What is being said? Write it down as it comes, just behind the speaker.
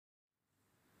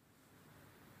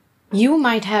You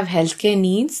might have healthcare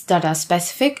needs that are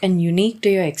specific and unique to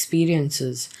your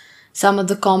experiences. Some of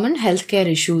the common healthcare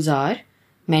issues are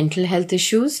mental health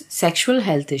issues, sexual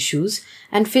health issues,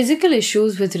 and physical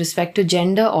issues with respect to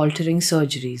gender altering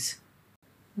surgeries.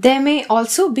 There may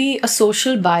also be a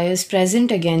social bias present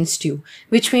against you,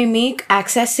 which may make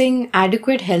accessing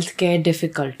adequate healthcare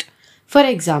difficult. For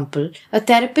example, a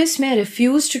therapist may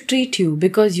refuse to treat you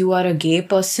because you are a gay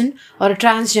person or a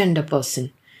transgender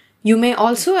person. You may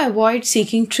also avoid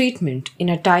seeking treatment in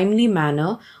a timely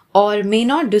manner or may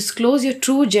not disclose your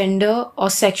true gender or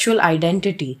sexual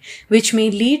identity, which may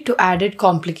lead to added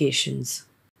complications.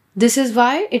 This is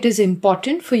why it is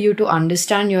important for you to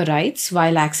understand your rights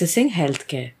while accessing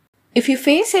healthcare. If you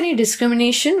face any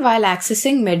discrimination while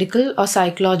accessing medical or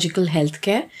psychological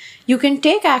healthcare, you can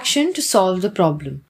take action to solve the problem.